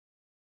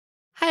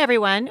Hi,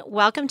 everyone.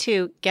 Welcome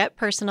to Get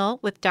Personal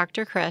with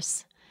Dr.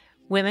 Chris,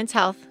 Women's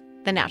Health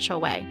the Natural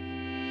Way.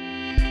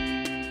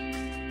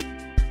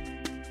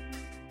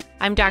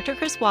 I'm Dr.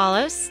 Chris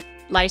Wallace,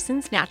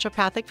 licensed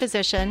naturopathic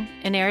physician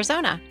in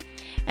Arizona.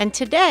 And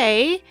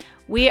today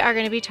we are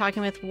going to be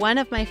talking with one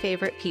of my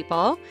favorite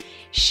people.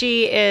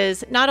 She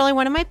is not only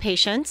one of my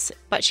patients,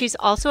 but she's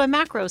also a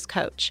macros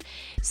coach.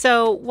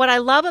 So what I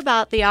love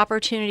about the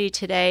opportunity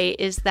today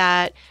is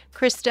that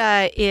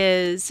Krista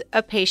is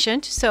a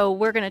patient, so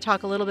we're going to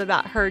talk a little bit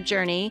about her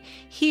journey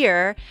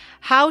here,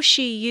 how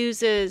she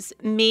uses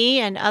me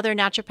and other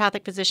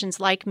naturopathic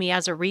physicians like me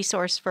as a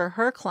resource for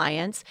her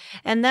clients,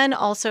 and then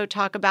also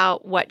talk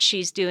about what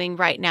she's doing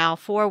right now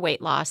for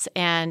weight loss.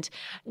 And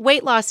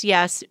weight loss,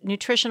 yes,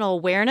 nutritional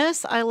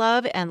awareness I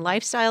love, and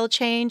lifestyle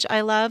change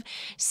I love.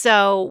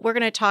 So we're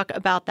going to talk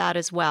about that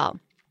as well.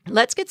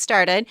 Let's get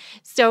started.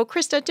 So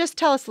Krista, just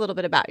tell us a little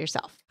bit about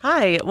yourself.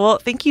 Hi. Well,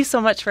 thank you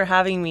so much for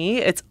having me.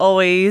 It's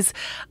always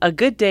a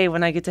good day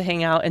when I get to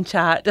hang out and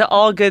chat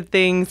all good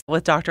things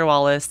with Dr.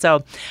 Wallace.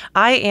 So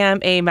I am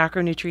a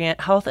macronutrient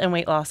health and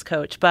weight loss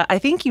coach, but I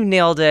think you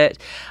nailed it.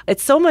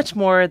 It's so much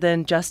more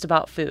than just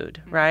about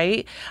food,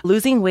 right?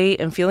 Losing weight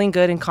and feeling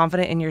good and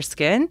confident in your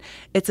skin,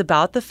 it's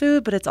about the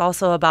food, but it's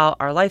also about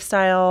our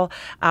lifestyle,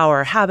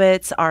 our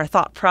habits, our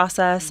thought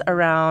process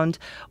around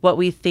what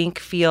we think,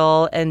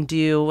 feel, and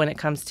do when it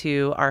comes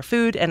to our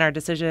food and our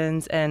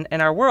decisions and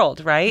our world,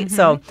 right? Mm-hmm.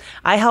 So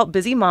I help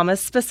busy mamas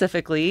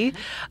specifically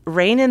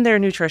rein in their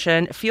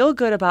nutrition, feel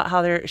good about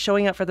how they're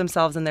showing up for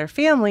themselves and their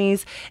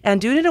families, and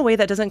do it in a way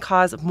that doesn't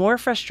cause more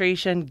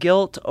frustration,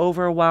 guilt,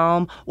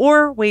 overwhelm,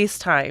 or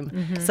waste time.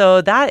 Mm-hmm.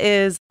 So that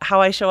is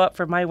how I show up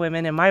for my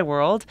women in my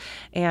world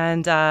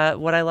and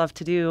what I love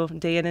to do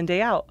day in and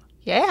day out.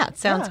 Yeah, it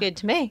sounds good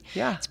to me.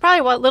 Yeah. It's probably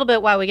a little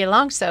bit why we get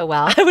along so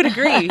well. I would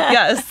agree,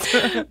 yes.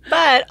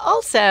 But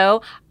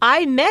also,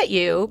 I met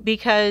you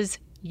because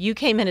you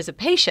came in as a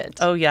patient.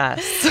 Oh, yes.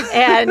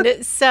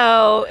 And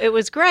so it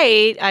was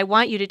great. I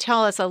want you to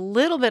tell us a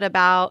little bit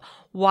about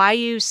why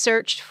you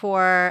searched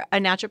for a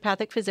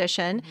naturopathic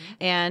physician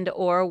and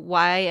or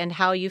why and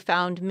how you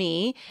found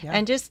me. Yeah.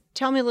 And just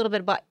tell me a little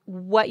bit about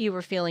what you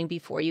were feeling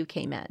before you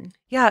came in.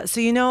 Yeah.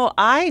 So,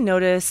 I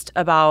noticed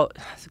about,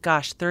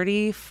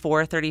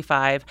 34,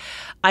 35,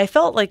 I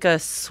felt like a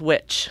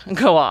switch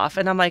go off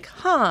and I'm like,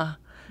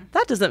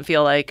 that doesn't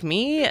feel like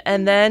me.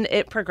 And then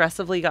it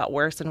progressively got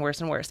worse and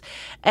worse and worse.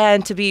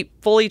 And to be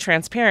fully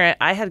transparent,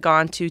 I had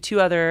gone to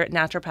 2 other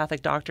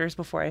naturopathic doctors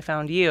before I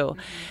found you.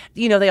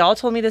 Mm-hmm. They all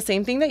told me the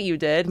same thing that you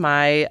did.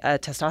 My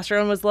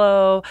testosterone was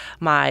low,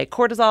 my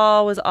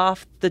cortisol was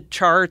off the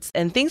charts,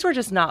 and things were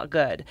just not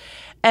good.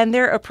 And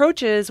their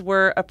approaches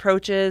were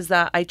approaches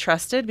that I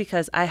trusted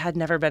because I had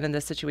never been in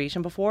this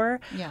situation before,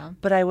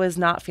 but I was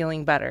not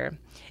feeling better.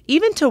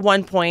 Even to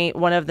one point,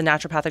 one of the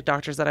naturopathic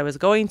doctors that I was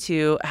going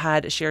to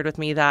had shared with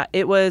me that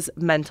it was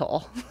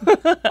mental.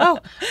 Oh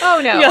no,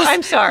 yes,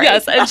 I'm sorry.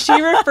 Yes, and she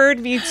referred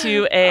me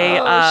to a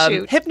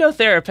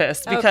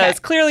hypnotherapist because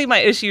clearly my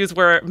issues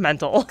were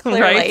mental,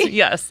 right?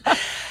 Yes.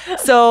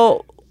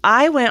 So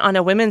I went on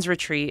a women's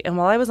retreat, and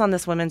while I was on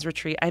this women's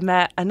retreat, I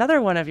met another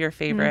one of your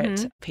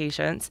favorite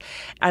patients.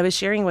 I was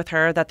sharing with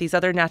her that these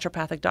other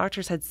naturopathic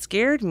doctors had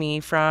scared me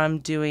from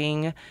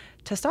doing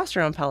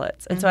testosterone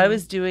pellets. And so I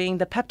was doing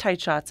the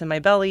peptide shots in my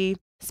belly,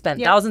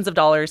 spent thousands of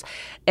dollars,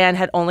 and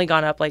had only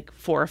gone up like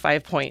 4 or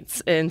 5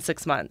 points in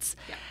 6 months.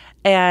 Yeah.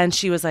 And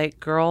she was like,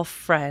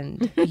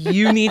 girlfriend,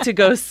 you need to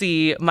go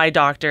see my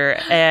doctor,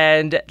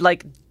 and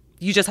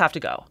you just have to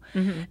go.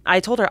 Mm-hmm.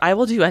 I told her, I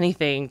will do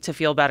anything to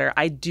feel better.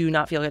 I do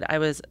not feel good. I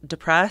was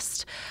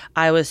depressed.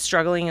 I was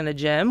struggling in the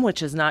gym,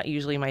 which is not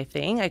usually my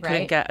thing. I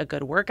couldn't get a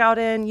good workout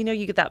in.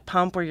 You get that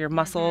pump where your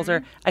muscles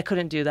I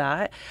couldn't do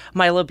that.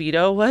 My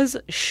libido was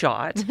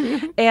shot.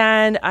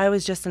 And I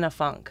was just in a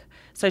funk.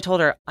 So I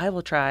told her, I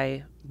will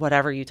try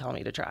whatever you tell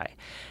me to try.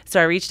 So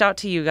I reached out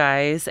to you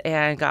guys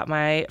and got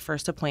my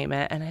first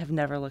appointment, and I have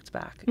never looked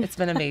back. It's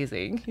been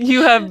amazing.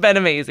 You have been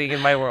amazing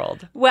in my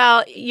world.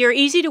 Well, you're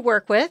easy to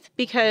work with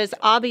because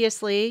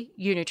obviously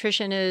your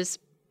nutrition is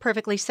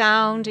perfectly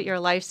sound, your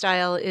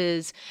lifestyle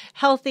is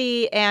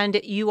healthy, and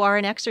you are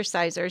an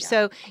exerciser. Yeah.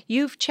 So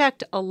you've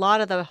checked a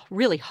lot of the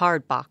really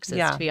hard boxes,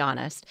 to be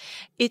honest.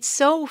 It's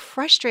so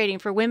frustrating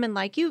for women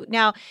like you.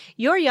 Now,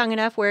 you're young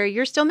enough where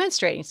you're still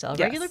menstruating, still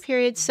regular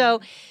periods.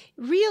 So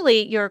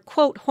really, your,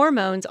 quote,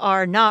 hormones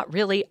are not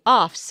really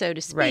off, so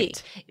to speak.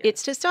 Right.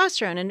 It's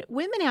testosterone. And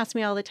women ask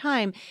me all the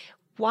time,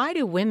 why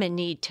do women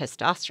need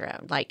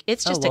testosterone? Like,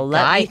 it's just a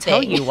guy thing.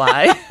 Let me tell you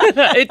why.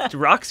 It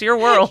rocks your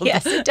world.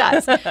 Yes, it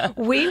does.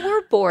 We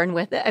were born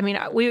with it. I mean,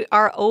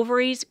 our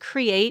ovaries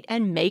create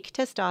and make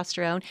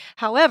testosterone.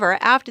 However,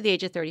 after the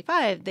age of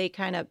 35, they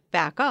kind of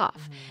back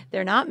off. Mm-hmm.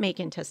 They're not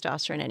making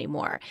testosterone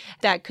anymore.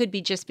 That could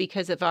be just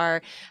because of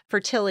our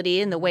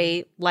fertility and the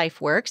way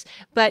life works.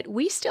 But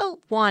we still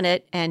want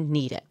it and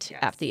need it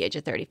after the age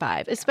of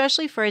 35,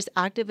 especially for as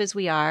active as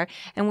we are.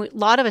 And a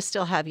lot of us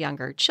still have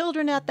younger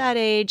children at that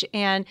age.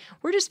 and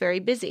we're just very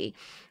busy.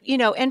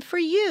 And for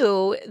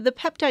you, the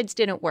peptides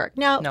didn't work.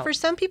 Now, for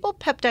some people,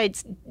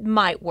 peptides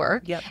might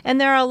work. Yep. And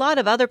there are a lot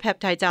of other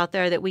peptides out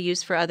there that we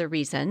use for other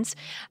reasons.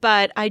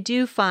 But I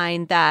do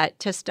find that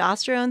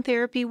testosterone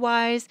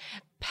therapy-wise,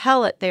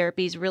 pellet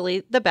therapy is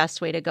really the best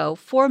way to go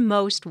for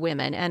most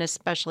women and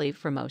especially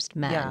for most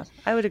men. Yeah,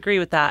 I would agree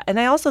with that. And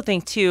I also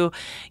think, too,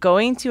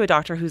 going to a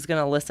doctor who's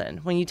going to listen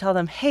when you tell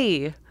them,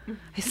 hey,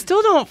 I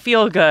still don't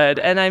feel good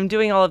and I'm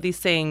doing all of these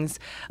things,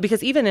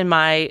 because even in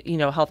my,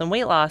 health and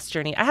weight loss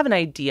journey, I have an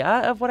idea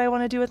of what I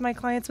want to do with my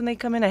clients when they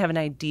come in. I have an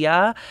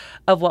idea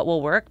of what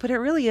will work, but it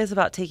really is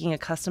about taking a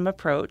custom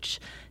approach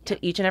to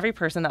each and every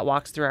person that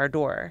walks through our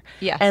door.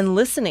 Yes. And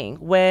listening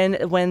when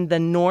the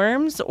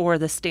norms or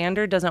the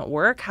standard doesn't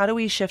work, how do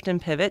we shift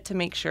and pivot to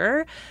make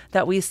sure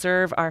that we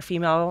serve our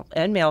female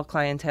and male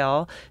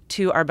clientele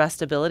to our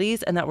best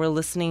abilities and that we're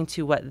listening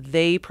to what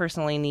they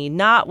personally need,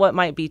 not what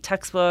might be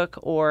textbook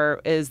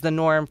or is the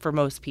norm for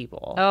most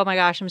people. Oh my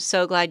gosh, I'm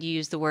so glad you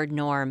used the word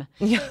norm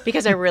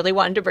because I really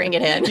wanted to bring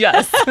it in.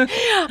 Yes.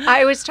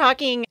 I was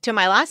talking to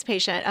my last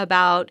patient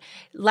about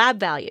lab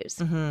values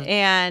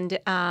and,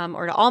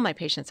 or to all my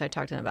patients, I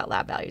talk to them about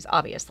lab values,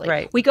 obviously.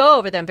 Right. We go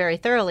over them very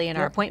thoroughly in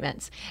our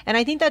appointments. And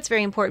I think that's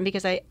very important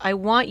because I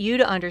want you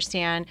to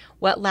understand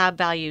what lab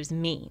values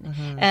mean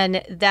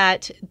and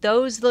that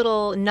those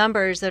little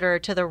numbers that are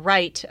to the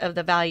right of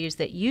the values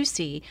that you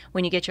see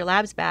when you get your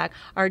labs back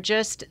are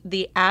just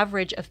the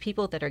average of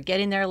people that are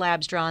getting their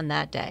labs drawn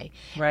that day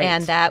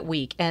and that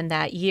week and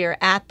that year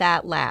at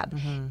that lab.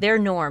 They're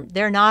norm.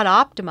 They're not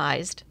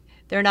optimized.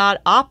 They're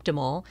not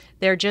optimal.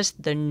 They're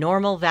just the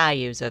normal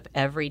values of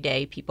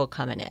everyday people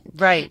coming in.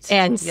 Right.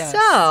 And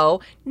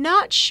so,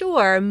 not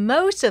sure,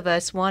 most of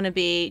us want to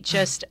be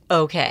just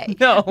okay.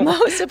 No.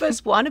 Most of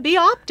us want to be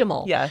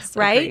optimal. Yes.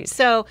 Right? Agreed.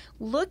 So,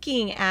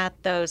 looking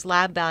at those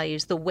lab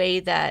values, the way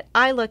that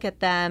I look at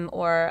them,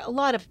 or a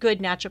lot of good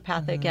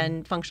naturopathic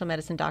and functional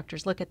medicine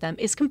doctors look at them,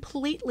 is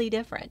completely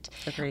different.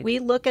 Agreed. We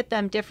look at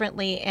them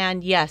differently,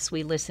 and yes,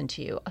 we listen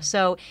to you.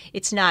 So,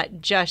 it's not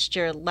just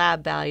your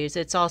lab values,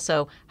 it's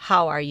also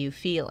how are you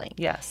feeling?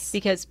 Yes.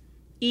 Because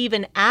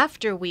even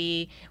after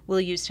we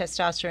will use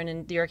testosterone,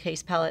 in your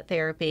case, pellet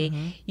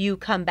therapy, you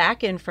come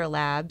back in for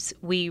labs,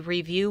 we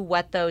review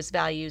what those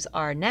values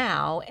are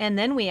now, and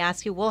then we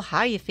ask you, well, how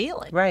are you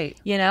feeling? Right.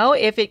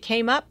 If it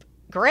came up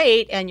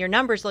great and your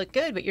numbers look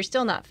good, but you're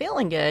still not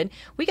feeling good,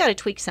 we got to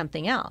tweak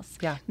something else.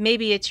 Yeah.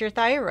 Maybe it's your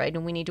thyroid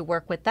and we need to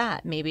work with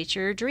that. Maybe it's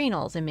your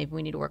adrenals and maybe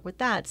we need to work with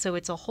that. So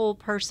it's a whole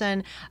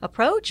person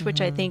approach, which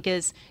I think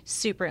is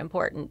super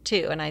important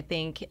too. And I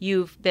think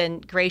you've been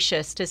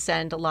gracious to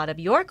send a lot of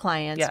your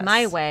clients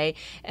my way,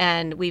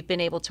 and we've been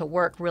able to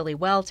work really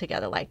well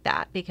together like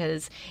that,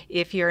 because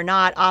if you're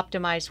not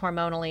optimized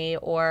hormonally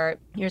or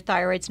your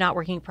thyroid's not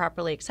working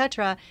properly,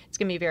 etc., it's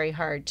going to be very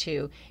hard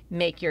to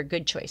make your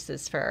good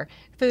choices for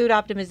food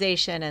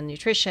optimization and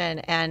nutrition,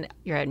 and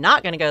you're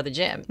not going to go to the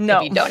gym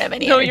if you don't have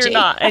any energy. No, you're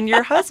not. And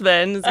your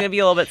husband is going to be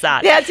a little bit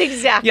sad. That's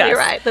exactly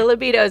right. The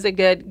libido is a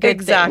good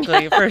exactly,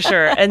 thing. for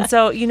sure. And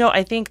so,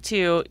 I think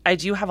too, I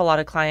do have a lot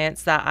of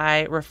clients that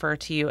I refer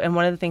to you. And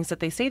one of the things that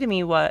they say to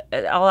me,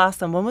 I'll ask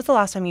them, when was the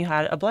last time you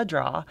had a blood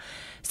draw?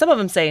 Some of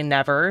them say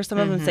never. Some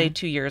of them say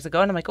 2 years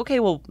ago. And I'm like, okay,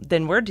 well,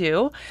 then we're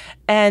due.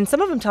 And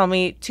some of them tell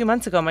me 2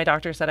 months ago, my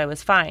doctor said I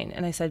was fine.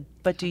 And I said,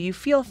 but do you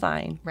feel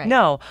fine? Right.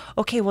 No.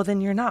 Okay, well,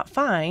 then you're not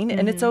fine.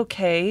 And it's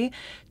okay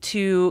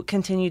to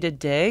continue to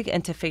dig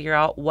and to figure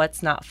out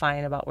what's not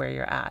fine about where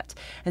you're at.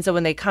 And so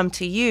when they come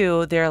to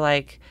you, they're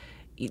like,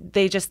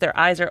 their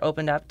eyes are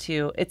opened up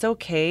to, it's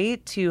okay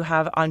to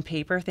have on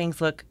paper things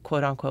look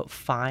quote unquote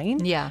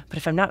fine. Yeah. But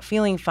if I'm not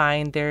feeling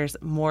fine, there's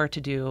more to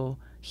do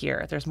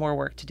here. There's more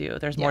work to do.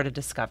 There's more to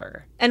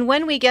discover. And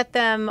when we get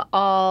them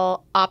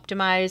all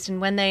optimized and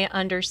when they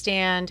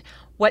understand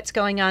what's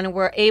going on and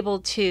we're able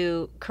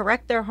to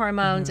correct their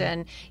hormones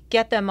and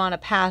get them on a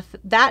path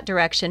that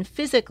direction,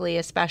 physically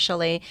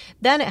especially,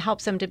 then it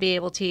helps them to be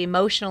able to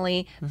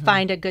emotionally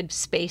find a good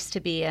space to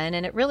be in.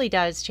 And it really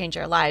does change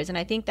our lives. And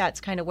I think that's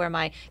kind of where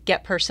my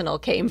Get Personal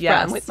came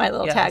from with my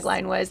little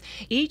tagline was,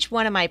 each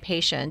one of my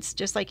patients,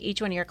 just like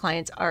each one of your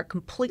clients, are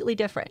completely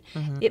different.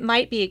 It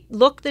might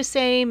look the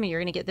same. You're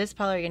going to get this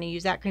pellet, you're going to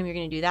use that cream, you're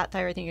going to do that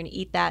thyroid thing, you're going to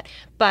eat that.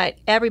 But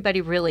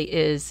everybody really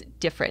is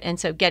different. And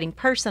so getting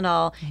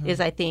personal is,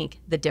 I think,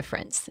 the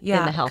difference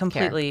in the healthcare.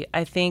 Completely.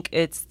 I think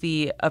it's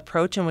the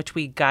approach in which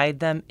we guide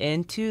them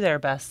into their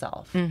best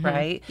self,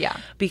 right? Yeah.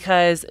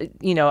 Because,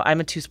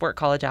 I'm a 2-sport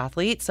college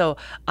athlete, so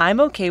I'm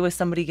okay with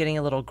somebody getting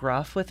a little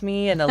gruff with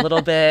me and a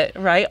little bit,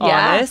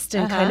 honest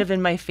and kind of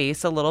in my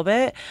face a little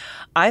bit.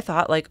 I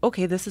thought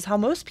okay, this is how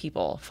most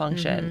people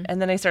function.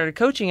 And then I started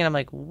coaching and I'm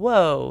like,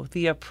 whoa,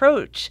 the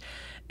approach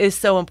is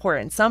so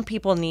important. Some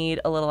people need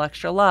a little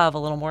extra love, a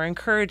little more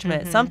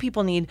encouragement. Some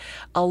people need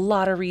a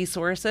lot of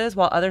resources,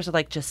 while others are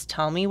like, just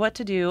tell me what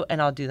to do and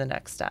I'll do the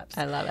next steps.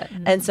 I love it.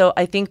 And so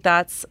I think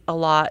that's a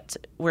lot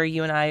where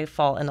you and I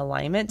fall in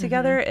alignment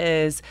together,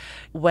 is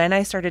when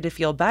I started to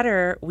feel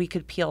better, we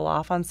could peel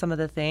off on some of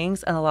the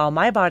things and allow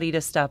my body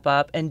to step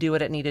up and do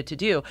what it needed to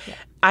do. Yeah.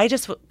 I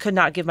just could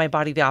not give my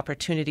body the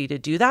opportunity to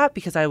do that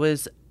because I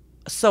was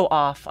so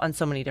off on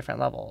so many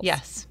different levels.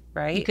 Yes.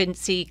 Right? You couldn't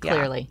see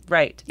clearly. Yeah.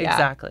 Right. Yeah.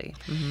 Exactly.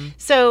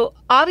 So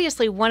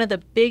obviously one of the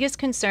biggest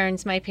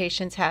concerns my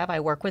patients have, I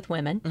work with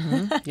women,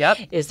 Yep.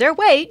 is their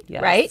weight,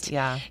 Yes. right?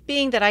 Yeah.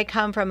 Being that I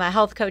come from a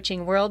health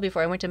coaching world,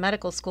 before I went to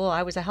medical school,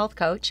 I was a health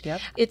coach. Yep.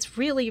 It's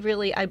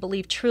really, I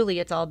believe truly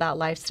it's all about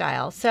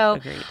lifestyle. So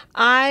Agreed.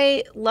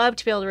 I love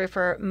to be able to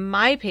refer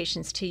my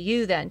patients to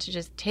you then to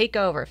just take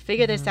over,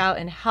 figure this out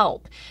and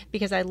help,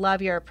 because I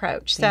love your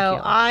approach. Thank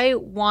you. I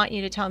want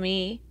you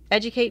to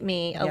educate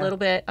me a little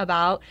bit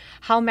about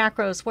how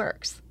macros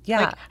works.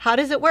 Yeah. Like, how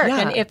does it work?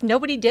 Yeah. And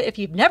if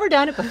you've never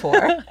done it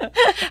before,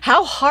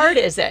 how hard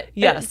is it?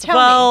 Yes.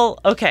 Tell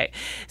me. Okay.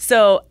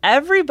 So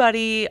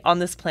everybody on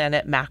this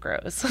planet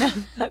macros.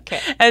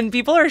 Okay. And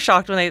people are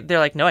shocked when they're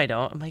like, no, I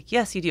don't. I'm like,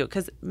 yes, you do.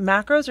 Because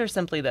macros are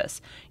simply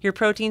this: your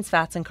proteins,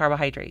 fats, and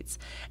carbohydrates.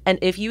 And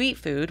if you eat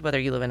food,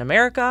 whether you live in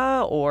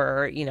America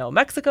or,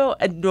 Mexico,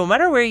 and no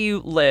matter where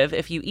you live,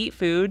 if you eat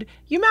food,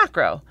 you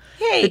macro.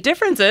 Yay. The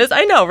difference is,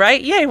 I know,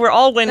 right? Yay, we're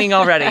all winning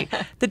already.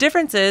 The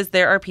difference is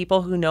there are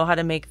people who know how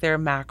to make their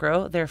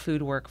macro, their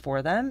food work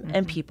for them,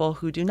 and people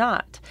who do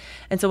not.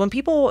 And so when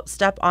people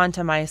step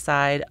onto my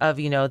side of,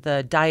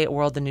 the diet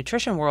world, the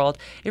nutrition world,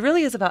 it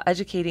really is about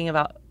educating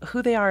about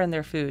who they are in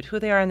their food, who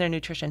they are in their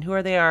nutrition,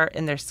 who they are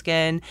in their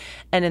skin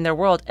and in their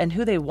world, and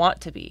who they want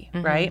to be,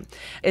 right?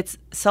 It's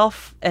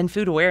self and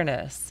food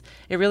awareness.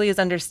 It really is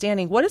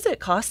understanding, what is it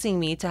costing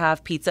me to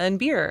have pizza and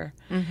beer?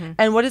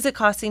 And what is it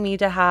costing me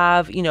to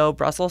have,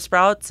 Brussels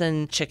sprouts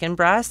and chicken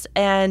breasts?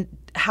 And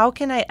how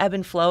can I ebb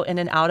and flow in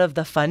and out of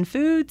the fun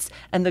foods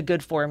and the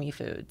good for me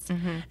foods?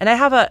 And I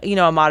have a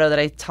motto that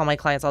I tell my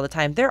clients all the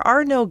time: there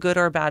are no good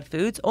or bad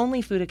foods,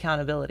 only food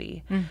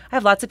accountability. I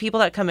have lots of people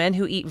that come in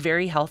who eat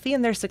very healthy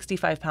and they're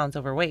 65 pounds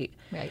overweight.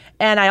 Right.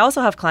 And I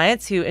also have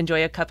clients who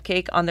enjoy a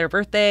cupcake on their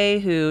birthday,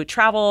 who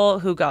travel,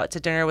 who go out to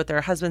dinner with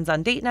their husbands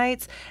on date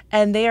nights,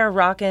 and they are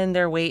rocking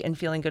their weight and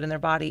feeling good in their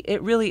body.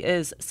 It really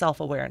is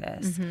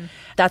self-awareness.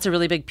 That's a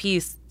really big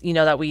piece,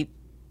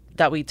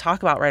 that we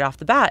talk about right off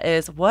the bat,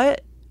 is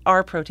what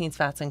are proteins,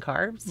 fats, and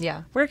carbs?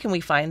 Yeah. Where can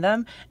we find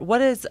them?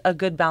 What is a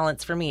good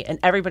balance for me? And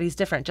everybody's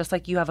different. Just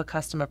like you have a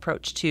custom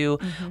approach to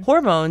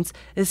hormones,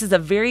 this is a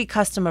very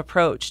custom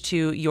approach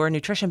to your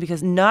nutrition,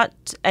 because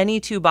not any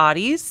two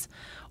bodies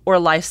or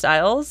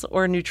lifestyles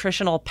or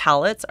nutritional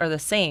palates are the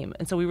same.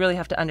 And so we really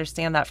have to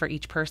understand that for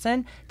each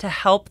person to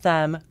help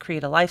them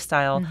create a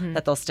lifestyle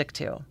that they'll stick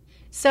to.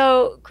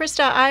 So,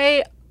 Krista,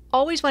 I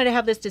always wanted to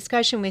have this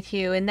discussion with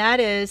you, and that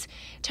is,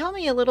 tell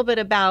me a little bit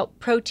about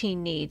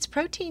protein needs.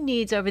 Protein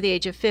needs over the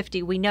age of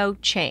 50, we know,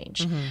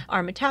 change.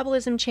 Our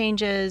metabolism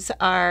changes,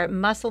 our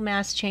muscle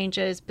mass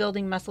changes,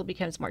 building muscle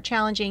becomes more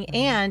challenging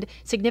and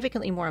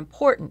significantly more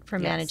important for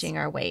managing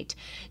our weight.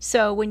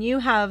 So when you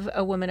have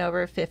a woman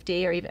over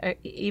 50, or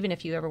even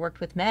if you ever worked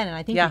with men, and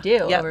I think you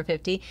do, over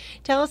 50,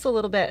 tell us a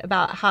little bit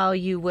about how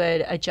you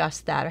would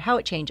adjust that or how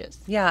it changes.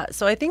 Yeah,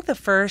 so I think the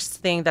first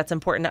thing that's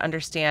important to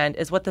understand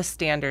is what the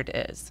standard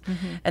is.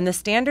 And the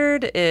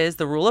standard is,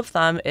 the rule of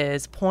thumb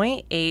is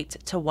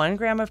 0.8 to 1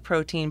 gram of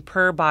protein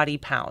per body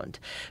pound.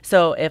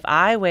 So if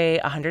I weigh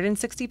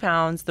 160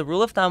 pounds, the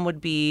rule of thumb would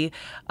be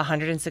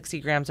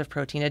 160 grams of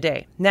protein a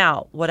day.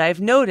 Now, what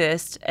I've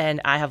noticed, and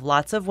I have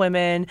lots of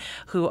women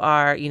who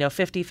are,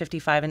 50,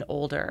 55 and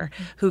older,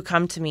 who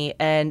come to me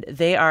and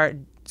they are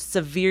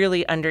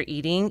severely under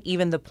eating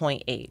even the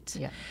 0.8.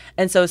 Yeah.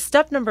 And so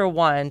step number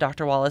one,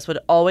 Dr. Wallace, would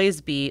always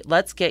be,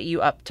 let's get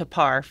you up to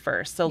par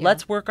first. So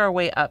let's work our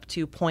way up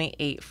to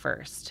 0.8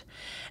 first.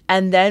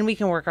 And then we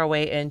can work our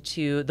way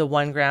into the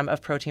 1 gram of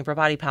protein per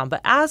body pound.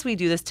 But as we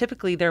do this,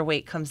 typically their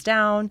weight comes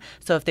down.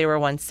 So if they were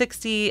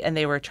 160 and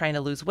they were trying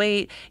to lose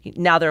weight,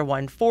 now they're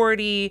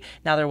 140,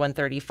 now they're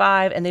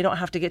 135, and they don't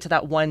have to get to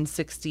that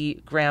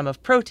 160 gram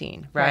of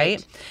protein,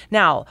 right?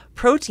 Now,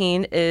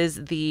 protein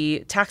is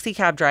the taxi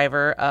cab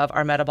driver of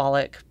our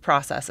metabolic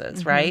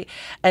processes, right?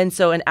 And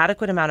so an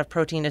adequate amount of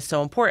protein is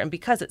so important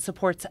because it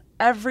supports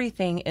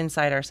everything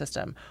inside our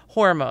system: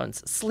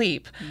 hormones,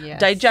 sleep,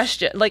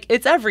 digestion, like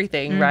it's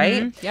everything, right?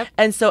 Yep.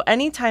 And so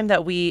anytime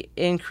that we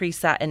increase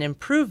that and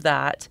improve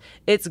that,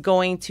 it's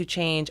going to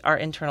change our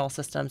internal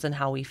systems and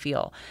how we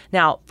feel.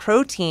 Now,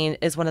 protein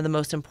is one of the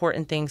most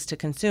important things to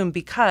consume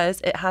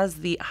because it has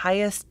the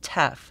highest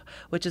TEF,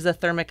 which is a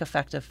thermic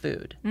effect of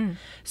food.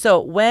 So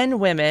when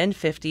women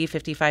 50,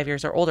 55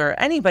 years or older,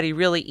 anybody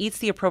really eats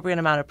the appropriate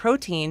amount of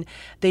protein,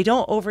 they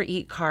don't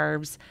overeat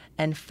carbs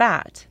and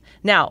fat.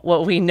 Now,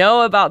 what we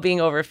know about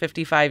being over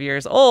 55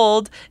 years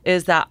old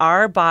is that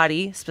our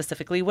body,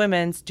 specifically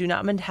women's, do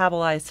not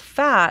metabolize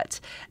fat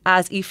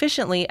as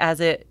efficiently as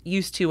it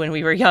used to when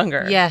we were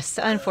younger. Yes,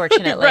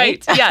 unfortunately.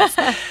 Right,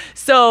 yes.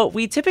 So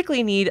we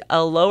typically need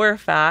a lower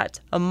fat,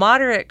 a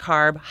moderate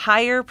carb,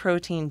 higher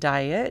protein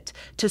diet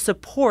to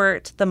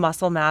support the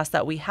muscle mass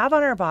that we have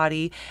on our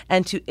body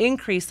and to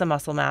increase the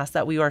muscle mass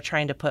that we are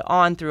trying to put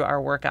on through our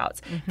workouts.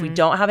 If we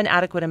don't have an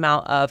adequate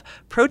amount of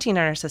protein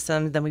in our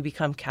system, then we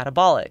become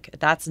catabolic.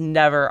 That's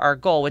never our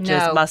goal, which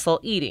is muscle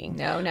eating.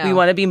 No. We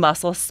want to be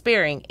muscle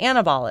sparing,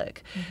 anabolic.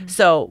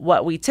 So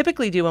what we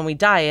typically do when we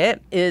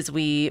diet is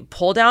we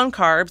pull down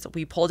carbs,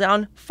 we pull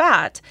down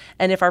fat,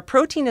 and if our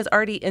protein is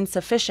already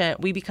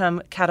insufficient, we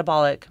become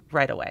catabolic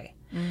right away.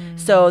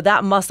 So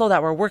that muscle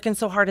that we're working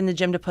so hard in the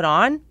gym to put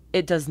on,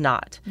 it does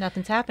not.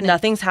 Nothing's happening.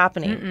 Nothing's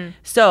happening.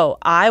 So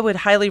I would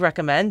highly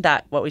recommend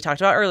that what we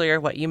talked about earlier,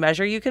 what you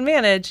measure, you can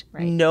manage,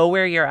 know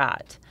where you're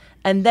at,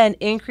 and then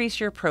increase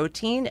your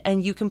protein,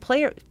 and you can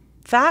play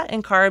fat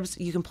and carbs,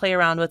 you can play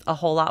around with a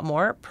whole lot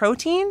more.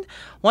 Protein,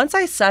 once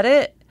I set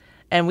it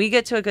and we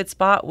get to a good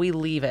spot, we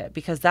leave it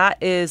because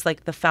that is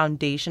like the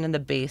foundation and the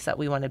base that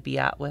we want to be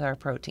at with our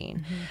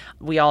protein.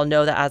 We all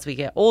know that as we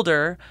get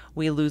older,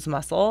 we lose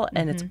muscle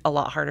and it's a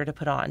lot harder to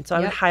put on. So I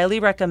would highly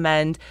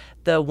recommend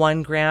the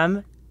 1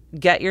 gram.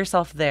 Get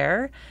yourself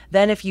there.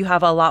 Then if you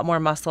have a lot more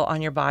muscle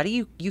on your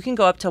body, you can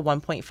go up to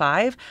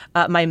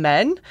 1.5. My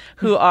men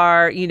who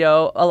are,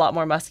 a lot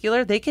more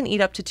muscular, they can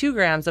eat up to 2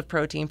 grams of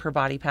protein per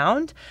body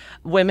pound.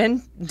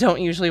 Women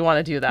don't usually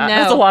want to do that. No,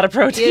 that's a lot of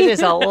protein. It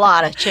is a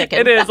lot of chicken.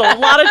 It is a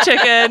lot of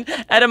chicken,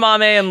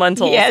 edamame, and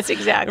lentils. Yes,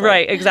 exactly.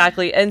 Right,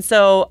 exactly. And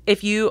so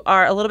if you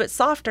are a little bit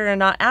softer and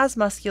not as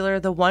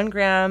muscular, the 1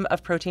 gram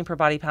of protein per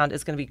body pound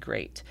is going to be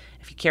great.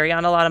 If you carry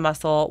on a lot of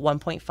muscle,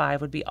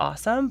 1.5 would be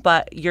awesome,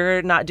 but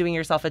you're not doing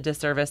yourself a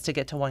disservice to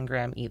get to 1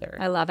 gram either.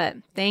 I love it.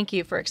 Thank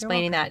you for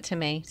explaining that to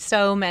me.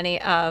 So many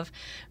of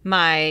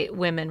my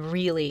women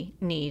really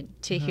need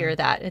to hear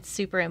that. It's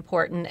super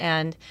important.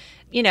 And,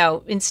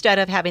 instead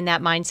of having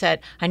that mindset,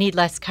 I need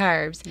less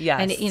carbs.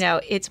 Yes. And,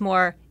 it's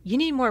more, you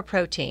need more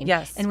protein.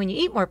 Yes. And when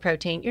you eat more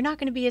protein, you're not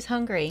going to be as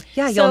hungry.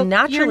 Yeah, you'll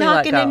naturally you're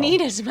not let going to go.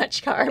 need as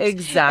much carbs.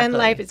 Exactly. And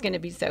life is going to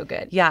be so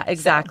good. Yeah,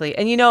 exactly.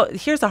 So. And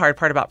here's the hard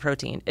part about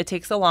protein. It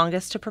takes the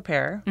longest to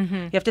prepare.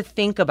 You have to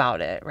think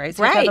about it, right?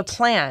 So you have to have a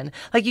plan.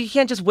 Like you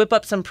can't just whip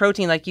up some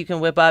protein like you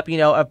can whip up,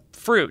 a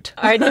fruit.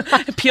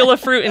 Peel a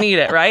fruit and eat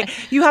it, right?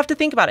 You have to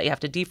think about it. You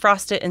have to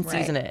defrost it and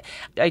season it.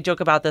 I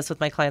joke about this with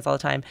my clients all the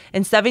time.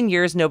 In 7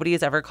 years, nobody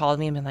has ever called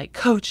me and been like,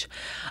 Coach,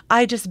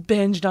 I just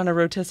binged on a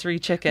rotisserie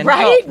chicken.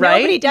 Right?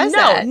 Nobody does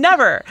that. No,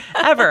 never,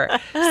 ever.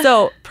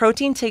 So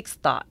protein takes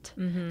thought.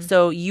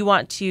 So you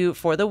want to,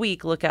 for the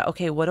week, look at,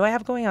 okay, what do I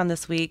have going on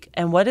this week?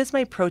 And what is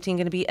my protein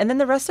going to be? And then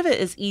the rest of it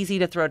is easy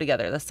to throw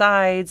together. The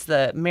sides,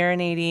 the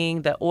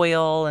marinating, the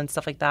oil and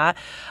stuff like that.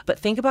 But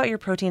think about your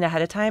protein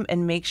ahead of time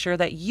and make sure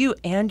that you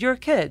and your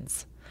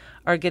kids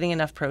are getting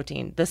enough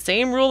protein. The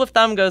same rule of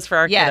thumb goes for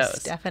our kiddos.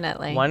 Yes,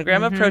 definitely. 1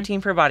 gram of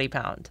protein per body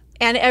pound.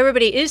 And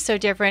everybody is so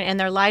different, and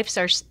their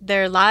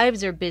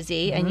lives are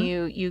busy, and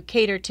you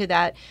cater to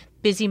that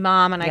busy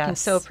mom, and I can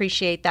so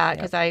appreciate that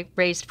because I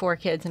raised 4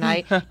 kids, and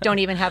I don't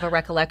even have a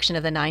recollection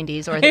of the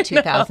 90s or the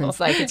 2000s.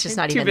 Like, it's just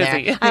not even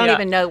busy. there. I don't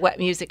even know what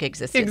music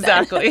existed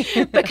exactly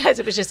then, because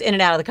it was just in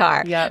and out of the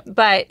car. Yep.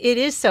 But it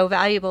is so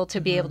valuable to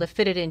be able to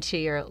fit it into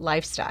your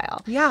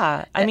lifestyle.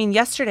 Yeah. I mean,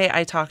 yesterday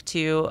I talked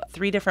to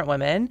 3 different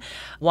women.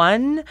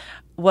 One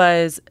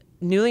was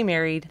newly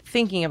married,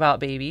 thinking about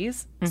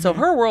babies. So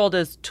her world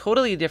is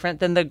totally different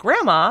than the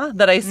grandma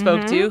that I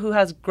spoke to who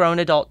has grown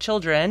adult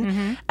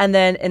children. And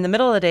then in the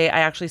middle of the day,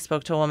 I actually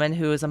spoke to a woman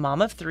who is a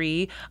mom of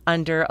 3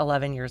 under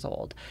 11 years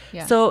old.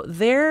 Yeah. So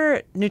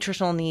their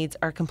nutritional needs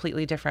are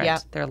completely different. Yeah.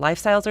 Their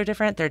lifestyles are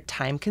different. Their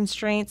time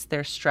constraints,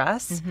 their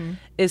stress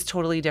is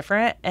totally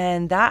different.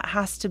 And that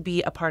has to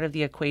be a part of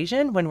the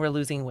equation when we're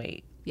losing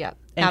weight. Yeah.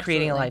 And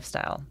creating a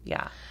lifestyle.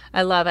 Yeah.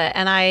 I love it.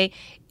 And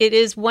it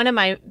is one of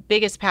my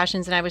biggest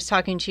passions. And I was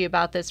talking to you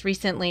about this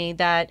recently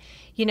that,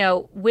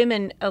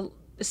 women,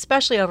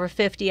 especially over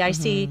 50, I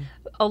see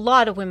a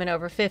lot of women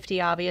over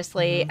 50,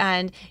 obviously.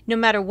 And no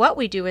matter what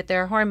we do with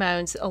their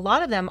hormones, a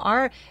lot of them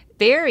are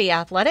very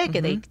athletic.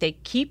 They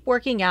keep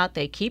working out.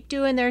 They keep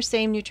doing their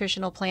same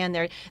nutritional plan.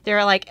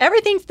 They're like,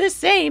 everything's the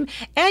same,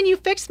 and you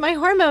fixed my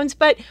hormones,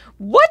 but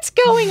what's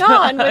going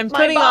on with I'm my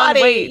putting body?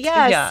 on weight.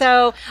 Yeah.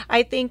 So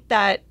I think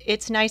that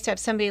it's nice to have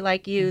somebody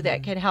like you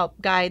that can help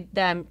guide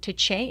them to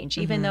change,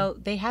 even though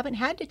they haven't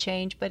had to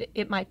change, but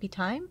it might be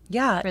time.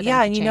 Yeah. For them Yeah.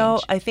 to And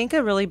change. I think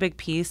a really big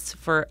piece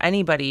for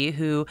anybody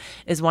who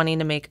is wanting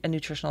to make a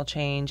nutritional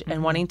change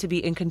and wanting to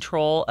be in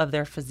control of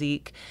their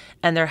physique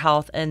and their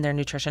health and their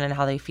nutrition and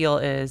how they feel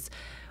is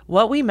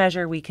what we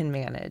measure, we can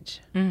manage,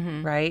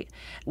 right?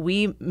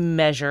 We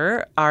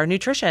measure our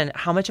nutrition.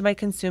 How much am I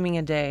consuming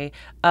a day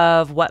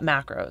of what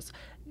macros?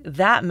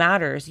 that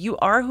matters. You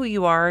are who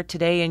you are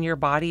today in your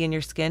body and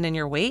your skin and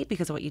your weight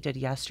because of what you did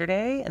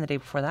yesterday and the day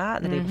before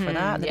that and the day before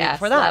that and the day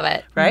before that. Love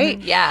it. Right?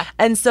 Yeah.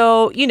 And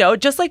so,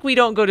 just like we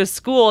don't go to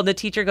school and the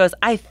teacher goes,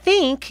 I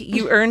think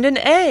you earned an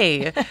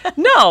A.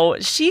 No,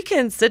 she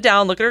can sit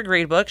down, look at her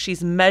grade book.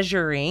 She's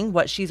measuring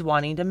what she's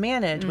wanting to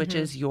manage, which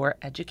is your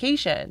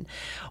education.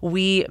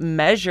 We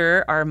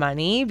measure our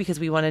money because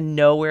we want to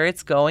know where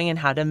it's going and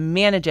how to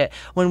manage it.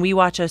 When we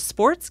watch a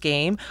sports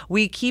game,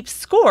 we keep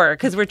score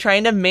because we're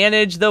trying to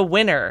manage the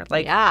winner,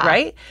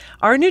 right?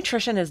 Our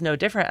nutrition is no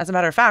different. As a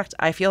matter of fact,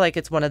 I feel like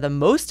it's one of the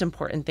most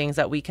important things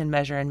that we can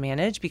measure and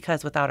manage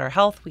because without our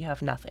health, we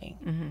have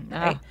nothing.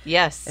 Right?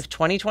 Yes. If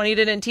 2020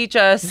 didn't teach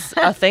us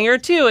a thing or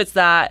two, it's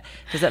that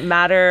does it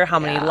matter how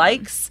many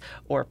likes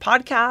or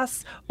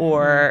podcasts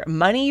or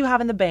money you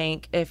have in the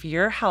bank? If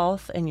your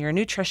health and your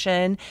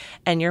nutrition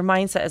and your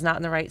mindset is not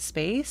in the right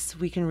space,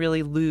 we can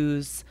really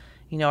lose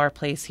our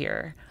place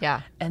here.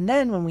 Yeah. And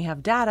then when we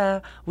have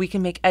data, we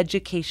can make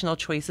educational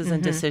choices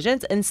and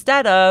decisions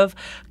instead of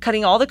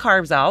cutting all the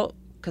carbs out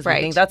because we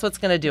think that's what's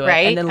going to do it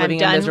and then living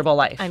a miserable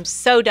life. I'm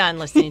so done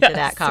listening to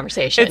that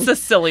conversation. It's a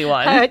silly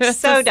one. It's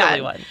so done.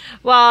 Silly one.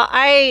 Well,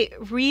 I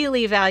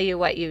really value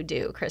what you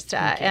do,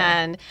 Krista.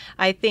 And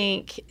I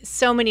think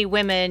so many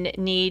women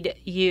need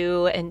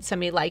you and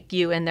somebody like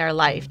you in their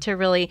life to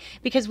really,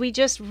 because we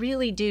just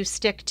really do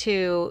stick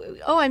to,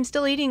 I'm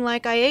still eating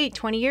like I ate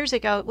 20 years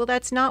ago. Well,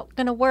 that's not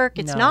going to work.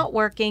 It's not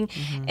working.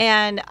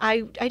 And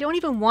I don't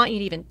even want you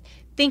to even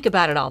think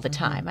about it all the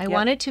time. I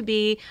want it to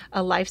be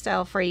a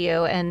lifestyle for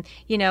you. And,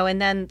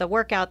 and then the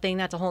workout thing,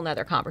 that's a whole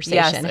nother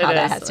conversation, how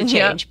that has to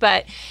change.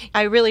 But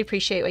I really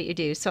appreciate what you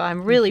do. So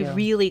I'm really,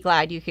 really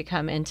glad you could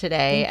come in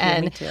today.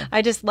 And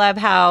I just love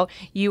how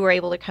you were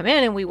able to come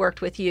in and we worked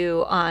with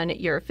you on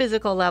your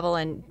physical level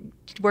and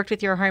worked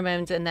with your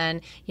hormones. And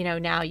then,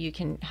 now you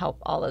can help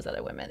all those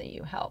other women that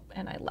you help.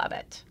 And I love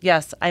it.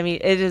 Yes. I mean,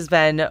 it has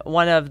been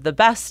one of the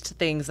best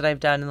things that I've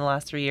done in the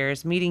last 3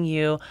 years, meeting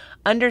you,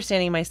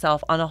 understanding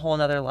myself on a whole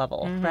nother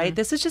level, right?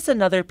 This is just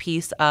another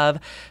piece of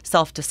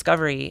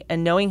self-discovery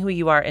and knowing who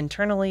you are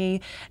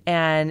internally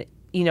and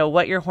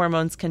what your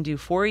hormones can do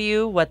for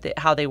you,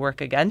 how they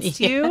work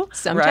against you.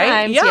 Sometimes,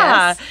 right?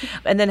 yes.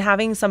 And then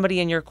having somebody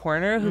in your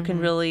corner who can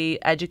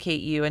really educate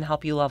you and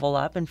help you level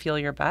up and feel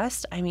your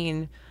best. I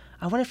mean,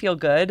 I want to feel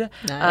good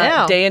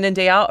day in and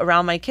day out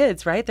around my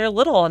kids, right? They're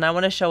little and I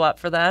want to show up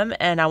for them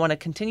and I want to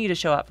continue to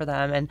show up for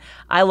them. And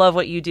I love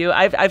what you do.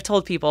 I've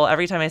told people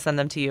every time I send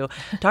them to you,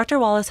 Dr.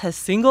 Wallace has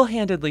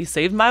single-handedly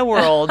saved my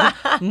world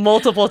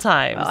multiple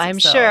times. Well, I'm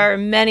sure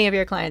many of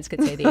your clients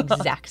could say the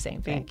exact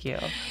same thing. Thank you.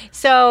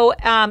 So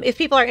if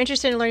people are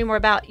interested in learning more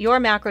about your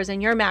macros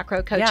and your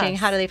macro coaching,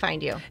 how do they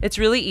find you? It's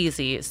really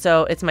easy.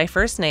 So it's my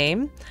first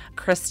name,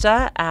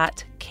 Krista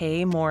at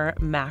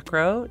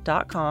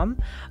kmoremacro.com.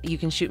 You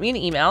can shoot me an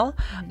email.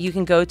 You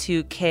can go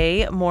to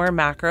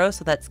kmoremacro,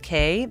 so that's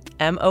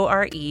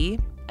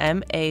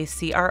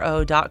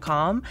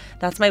KMOREMACRO.com.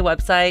 That's my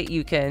website.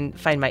 You can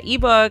find my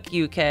ebook.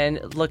 You can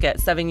look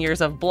at 7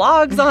 years of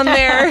blogs on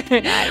there.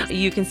 Nice.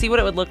 You can see what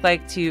it would look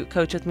like to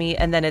coach with me.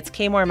 And then it's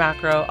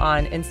kmoremacro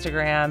on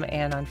Instagram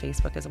and on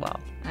Facebook as well.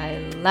 I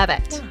love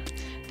it. Yeah.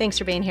 Thanks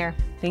for being here.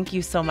 Thank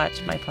you so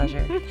much. My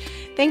pleasure.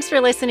 Thanks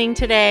for listening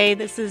today.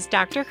 This is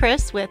Dr.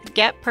 Chris with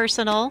Get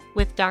Personal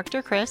with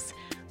Dr. Chris,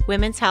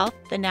 Women's Health,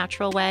 the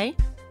Natural Way.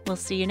 We'll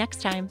see you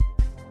next time.